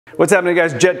What's happening,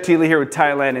 guys? Tila here with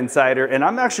Thailand Insider, and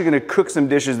I'm actually going to cook some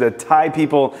dishes that Thai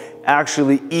people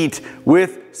actually eat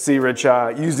with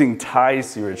sriracha, using Thai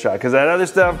sriracha, because that other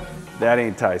stuff, that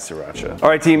ain't Thai sriracha. All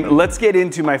right, team, let's get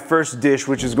into my first dish,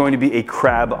 which is going to be a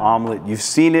crab omelet. You've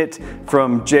seen it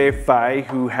from Fai,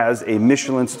 who has a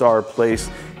Michelin star place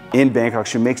in Bangkok.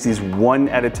 She makes these one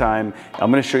at a time. I'm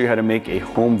gonna show you how to make a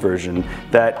home version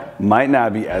that might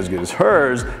not be as good as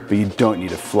hers, but you don't need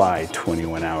to fly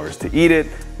 21 hours to eat it.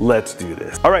 Let's do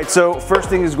this. All right, so first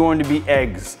thing is going to be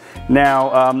eggs. Now,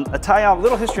 a Thai omelet,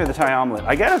 little history of the Thai omelet.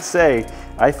 I gotta say,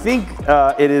 I think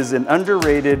it is an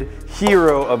underrated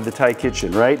hero of the Thai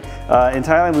kitchen, right? In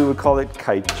Thailand, we would call it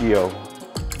kai chio.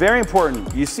 Very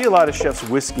important, you see a lot of chefs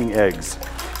whisking eggs.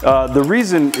 The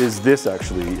reason is this,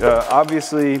 actually.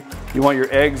 Obviously, you want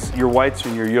your eggs, your whites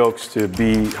and your yolks to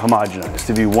be homogenized,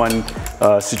 to be one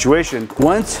situation.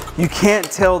 Once you can't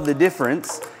tell the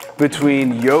difference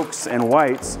between yolks and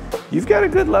whites, you've got a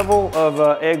good level of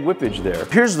egg whippage there.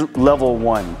 Here's level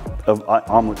 1 of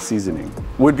omelet seasoning,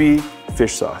 would be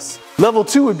fish sauce. Level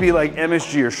 2 would be like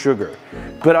MSG or sugar,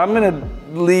 but I'm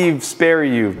gonna spare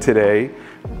you today.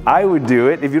 I would do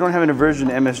it. If you don't have an aversion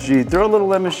to MSG, throw a little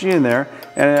MSG in there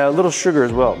and a little sugar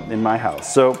as well in my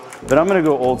house. But I'm gonna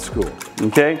go old school,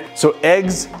 okay? So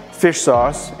eggs, fish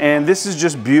sauce, and this is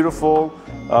just beautiful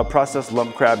processed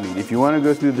lump crab meat. If you wanna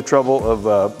go through the trouble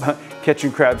of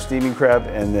catching crab, steaming crab,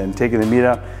 and then taking the meat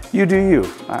out, you do you.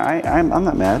 I'm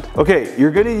not mad. Okay,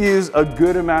 you're gonna use a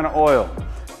good amount of oil,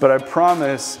 but I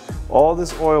promise all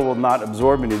this oil will not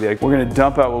absorb anything. We're gonna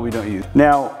dump out what we don't use.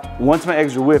 Now, once my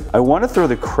eggs are whipped, I wanna throw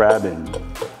the crab in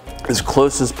as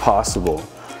close as possible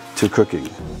to cooking.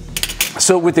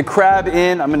 So with the crab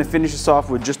in, I'm gonna finish this off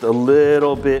with just a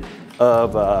little bit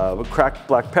of cracked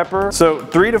black pepper. So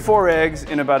 3 to 4 eggs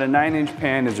in about a 9-inch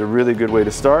pan is a really good way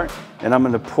to start. And I'm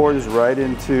gonna pour this right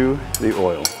into the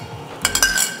oil.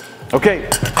 Okay,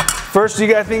 first thing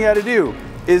you gotta do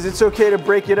is it's okay to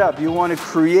break it up. You wanna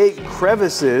create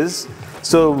crevices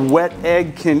so wet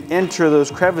egg can enter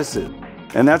those crevices.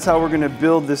 And that's how we're gonna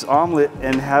build this omelet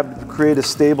and create a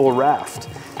stable raft.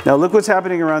 Now look what's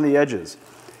happening around the edges.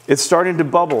 It's starting to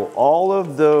bubble. All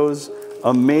of those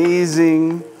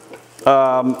amazing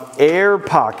air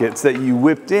pockets that you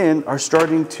whipped in are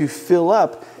starting to fill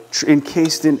up,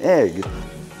 encased in egg.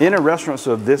 In a restaurant,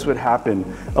 so this would happen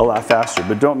a lot faster,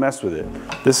 but don't mess with it.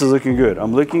 This is looking good.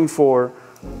 I'm looking for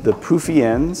the poofy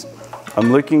ends.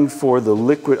 I'm looking for the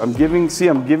liquid. I'm giving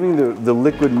the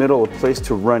liquid middle a place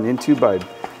to run into by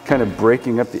kind of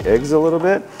breaking up the eggs a little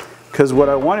bit. Because what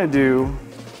I want to do,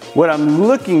 what I'm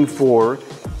looking for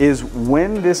is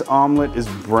when this omelet is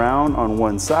brown on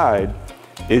one side,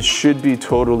 it should be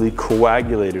totally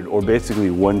coagulated, or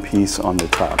basically one piece on the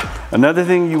top. Another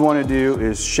thing you want to do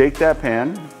is shake that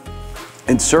pan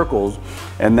in circles,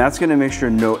 and that's going to make sure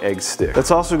no eggs stick.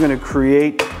 That's also going to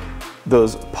create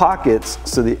those pockets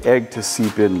so the egg to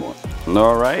seep in more.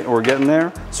 All right, we're getting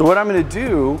there. So what I'm gonna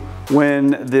do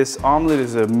when this omelet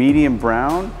is a medium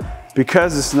brown,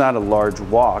 because it's not a large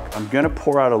wok, I'm gonna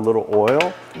pour out a little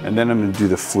oil and then I'm gonna do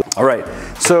the flip. All right,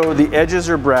 so the edges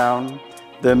are brown,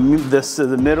 the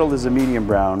middle is a medium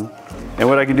brown, and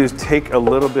what I can do is take a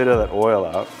little bit of that oil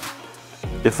out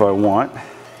if I want.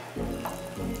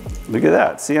 Look at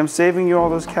that, see, I'm saving you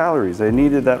all those calories. I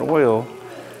needed that oil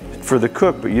for the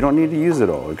cook, but you don't need to use it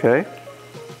all, okay?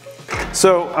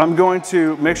 So I'm going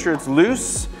to make sure it's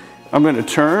loose. I'm going to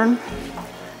turn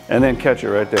and then catch it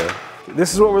right there.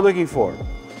 This is what we're looking for.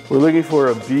 We're looking for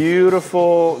a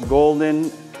beautiful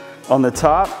golden on the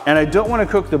top, and I don't want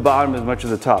to cook the bottom as much as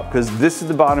the top, because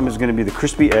the bottom is going to be the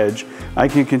crispy edge. I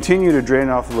can continue to drain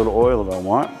off a little oil if I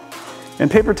want,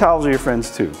 and paper towels are your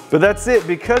friends too. But that's it.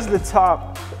 Because the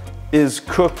top is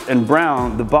cooked and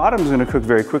brown, the bottom is going to cook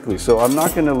very quickly, so I'm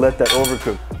not going to let that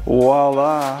overcook.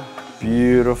 Voila,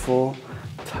 beautiful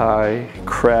Thai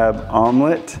crab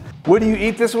omelet. What do you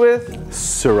eat this with?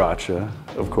 Sriracha,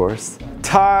 of course.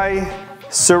 Thai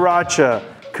sriracha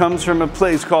comes from a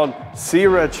place called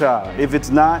sriracha. If it's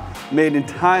not made in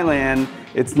Thailand,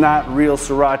 it's not real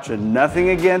sriracha. Nothing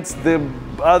against the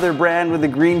other brand with the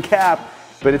green cap,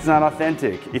 but it's not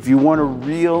authentic. If you want a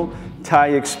real Thai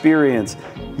experience,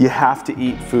 you have to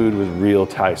eat food with real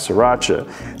Thai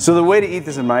sriracha. So the way to eat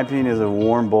this, in my opinion, is a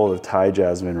warm bowl of Thai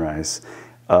jasmine rice,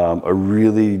 a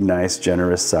really nice,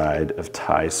 generous side of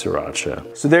Thai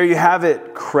sriracha. So there you have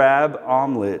it, crab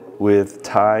omelet with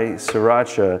Thai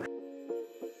sriracha.